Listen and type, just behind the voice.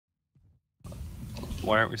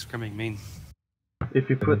Why aren't we scrimming mean? If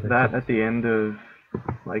you put that at the end of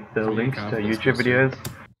like the links to YouTube videos,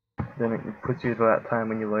 then it puts you to that time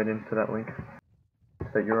when you load into that link,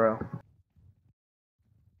 that URL.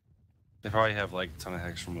 They probably have like a ton of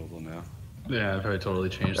hex removal now. Yeah, I've probably totally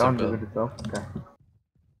changed Oh, their build. Druid itself? Okay.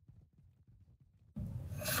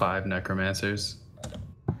 5 necromancers.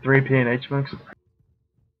 3 P&H monks.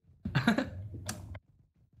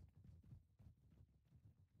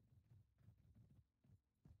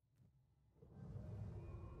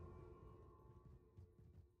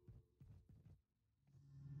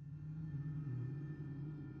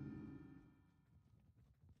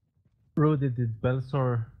 Rudy, did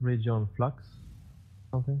Belsor rejoin Flux?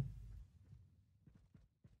 Something?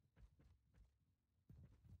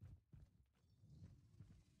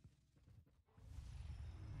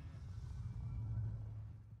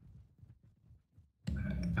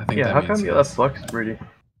 I think Yeah, that how means come you left Flux, Rudy?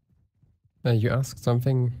 You asked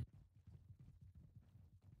something?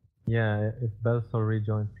 Yeah, if Belsor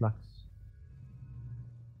rejoined Flux.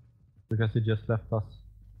 Because he just left us.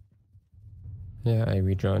 Yeah, I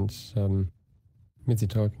rejoined. Mitzi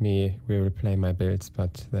told me we will play my builds,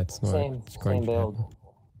 but that's not going to happen.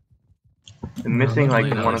 I'm missing like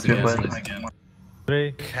Really 1 or 2 nice, players. again.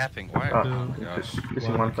 3, Capping, why? Oh, Oh my gosh.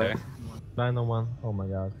 missing 1 player. blind on 1. Oh my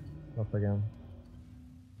god. Not again.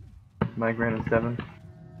 Migraine on 7.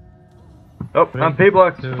 Oh, 3, I'm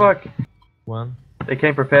P-blocked, 2, fuck! 1. They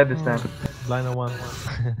came prepared this time. Blind on 1.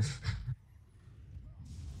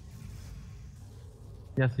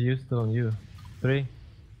 Yes, he used it on you. 3,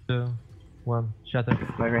 2, 1. Shatter.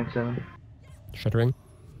 Migraine 7. Shattering.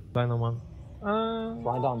 Blind on 1.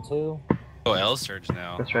 Blind on 2. Oh, L surge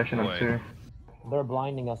now. Restoration on Boy. 2. They're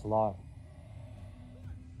blinding us a lot.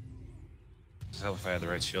 Just hell if I had the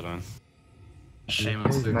right shield on. Shame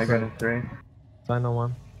on 6. Migraine on 3. Blind on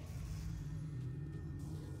 1.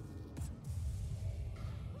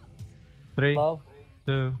 3, Low.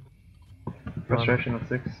 2, 1. Restoration on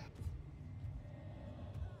 6.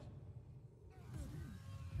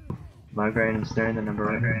 Migraine and staring the number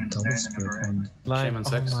right. Blind. Shame on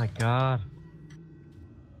 6. Oh my god.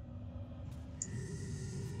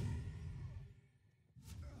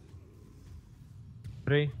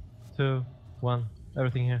 Three, 2, 1.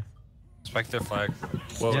 Everything here. Spike their flag.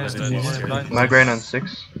 Whoa, Yeah, that's yeah, dead. yeah, blind. Migraine on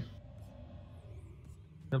 6.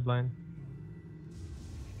 Still blind.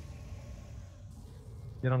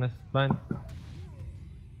 Get on this. Blind.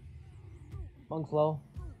 Monk's low.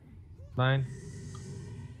 Blind.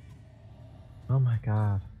 Oh my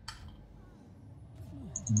god.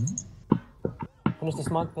 Finish this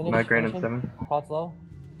monk. Finish. Migraine on finish 7. him. Pot's low.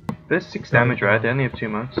 There's 6 damage, right? They only have 2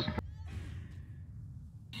 monks.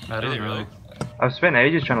 I Did don't he know. really? I've spent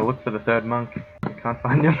ages trying to look for the 3rd monk. I can't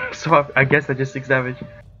find him, so I guess I just 6 damage.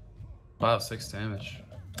 Wow, 6 damage.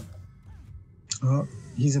 Oh,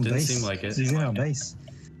 he's in Didn't base. seem like it. He's in our base.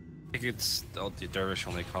 I think it's the Dervish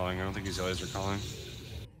only calling. I don't think these others are calling.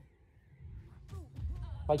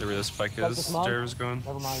 Spike, The real spike spike is this monk. Dervish going.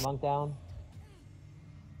 Never mind. Monk down.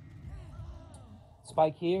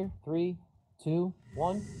 Spike here. 3, 2,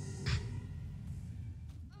 1.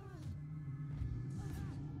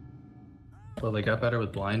 Well, they got better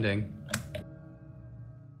with blinding.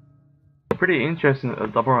 Pretty interesting, a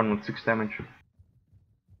double run with 6 damage.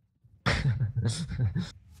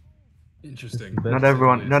 Interesting. Not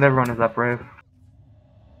everyone is that brave.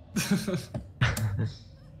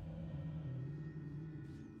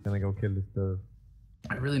 Gonna go kill this bird.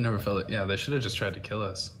 I really never felt it. Yeah, they should have just tried to kill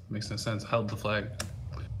us. Makes no sense. Held the flag.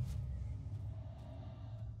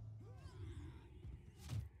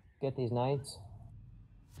 Get these knights.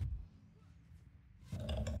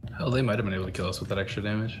 Hell, they might have been able to kill us with that extra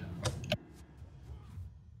damage.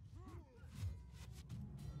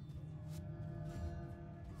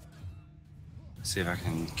 See if I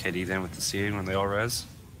can KD them with the seed when they all res.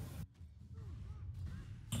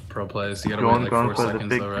 Pro plays, you gotta wait Going like 4 for the seconds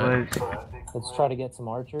big though, right? plays. Let's try to get some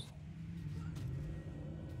archers.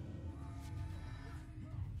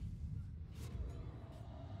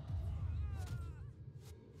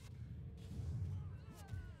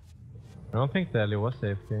 I don't think the alley was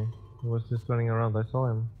AFK. He was just running around. I saw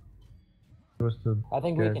him. He was too I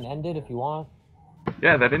think we scared. can end it if you want.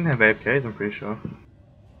 Yeah, they didn't have AFKs, I'm pretty sure.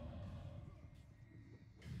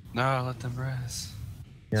 No, let them res.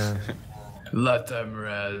 Yeah. Let them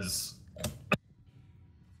res.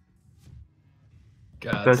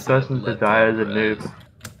 God, First said, person to "Let die them as a res." noob.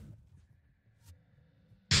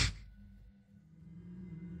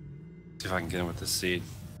 See if I can get him with the seed.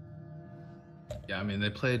 Yeah, I mean they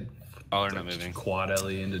played Oh, they're not moving. quad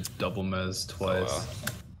Ellie into double mez twice. Oh,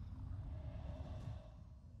 wow.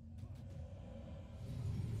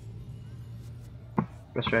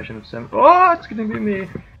 Restoration of 7. Oh, it's gonna be me!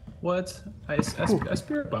 What? I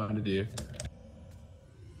spirit bonded you.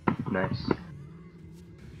 Nice.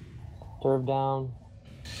 Turf down.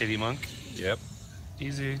 KD monk. Yep.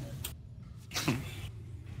 Easy.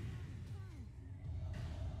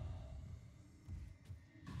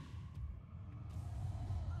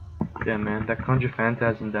 Yeah, man, that Conjure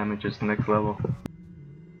Phantasm damage is next level.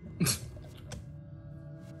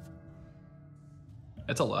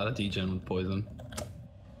 It's a lot of degen with poison.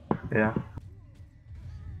 Yeah.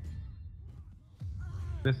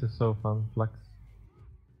 This is so fun, Flux.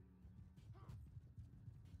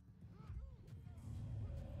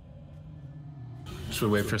 Should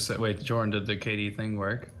we wait for wait, Jordan, did the KD thing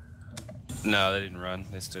work? No, they didn't run.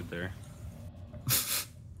 They stood there.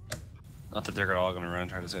 Not that they're all gonna run,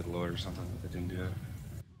 try to say the Lord or something, but they didn't do it.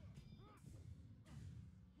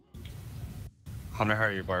 I wonder how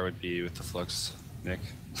your bar would be with the Flux, Nick.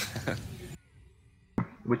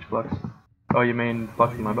 Which Flux? Oh, you mean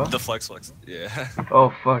Flux in my buff? The Flux, yeah.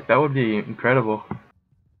 Oh fuck, that would be incredible.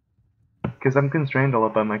 Because I'm constrained a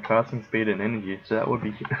lot by my casting speed and energy, so that would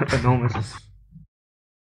be enormous.